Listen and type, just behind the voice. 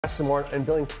Aston Martin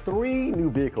unveiling 3 new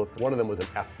vehicles. One of them was an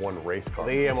F1 race car,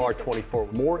 the AML.L.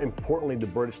 More importantly, the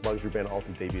British luxury brand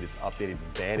also debuted its updated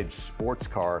Vantage sports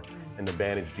car and the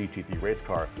Vantage GT3 race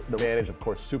car. The Vantage, of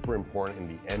course, super important in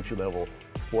the entry-level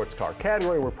sports car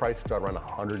category where prices start around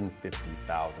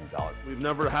 $150,000. We've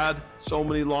never had so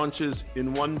many launches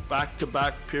in one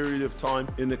back-to-back period of time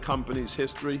in the company's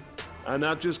history. And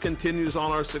that just continues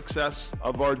on our success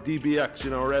of our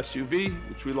DBX, our SUV,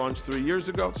 which we launched 3 years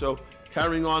ago. So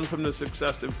carrying on from the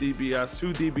success of DBS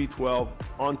to DB12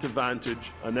 onto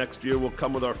Vantage. And next year we'll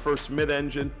come with our first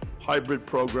mid-engine hybrid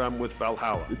program with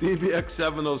Valhalla. The DBX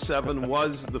 707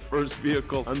 was the first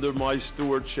vehicle under my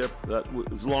stewardship that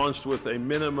was launched with a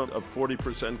minimum of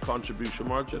 40% contribution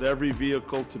margin. Every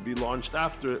vehicle to be launched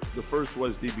after it, the first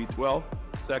was DB12,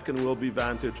 second will be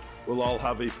Vantage, will all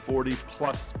have a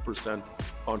 40+%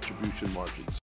 contribution margins.